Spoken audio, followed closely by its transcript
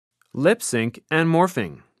Lip sync and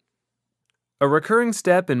morphing. A recurring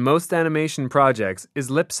step in most animation projects is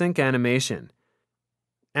lip sync animation.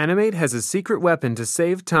 Animate has a secret weapon to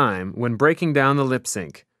save time when breaking down the lip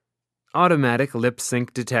sync: automatic lip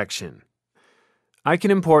sync detection. I can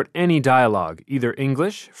import any dialogue, either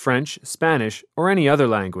English, French, Spanish, or any other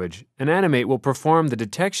language, and Animate will perform the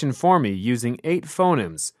detection for me using 8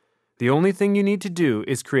 phonemes. The only thing you need to do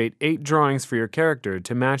is create 8 drawings for your character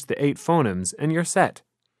to match the 8 phonemes, and you're set.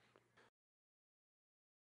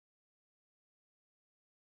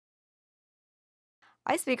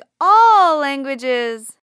 I speak all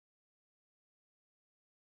languages.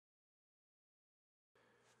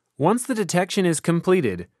 Once the detection is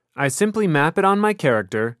completed, I simply map it on my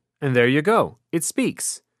character, and there you go, it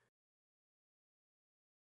speaks.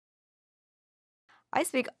 I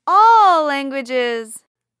speak all languages.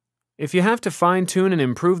 If you have to fine-tune and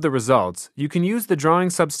improve the results, you can use the drawing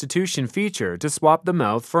substitution feature to swap the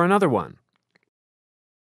mouth for another one.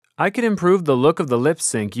 I could improve the look of the lip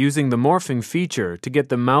sync using the morphing feature to get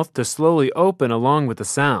the mouth to slowly open along with the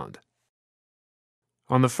sound.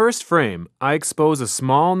 On the first frame, I expose a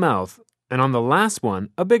small mouth, and on the last one,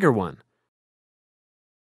 a bigger one.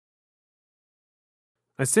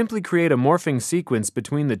 I simply create a morphing sequence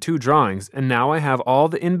between the 2 drawings, and now I have all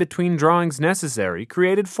the in-between drawings necessary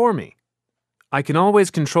created for me. I can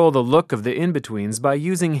always control the look of the in-betweens by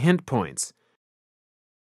using hint points.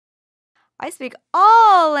 I speak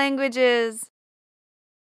all languages.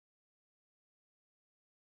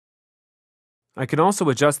 I can also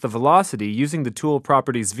adjust the velocity using the Tool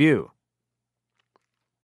Properties view.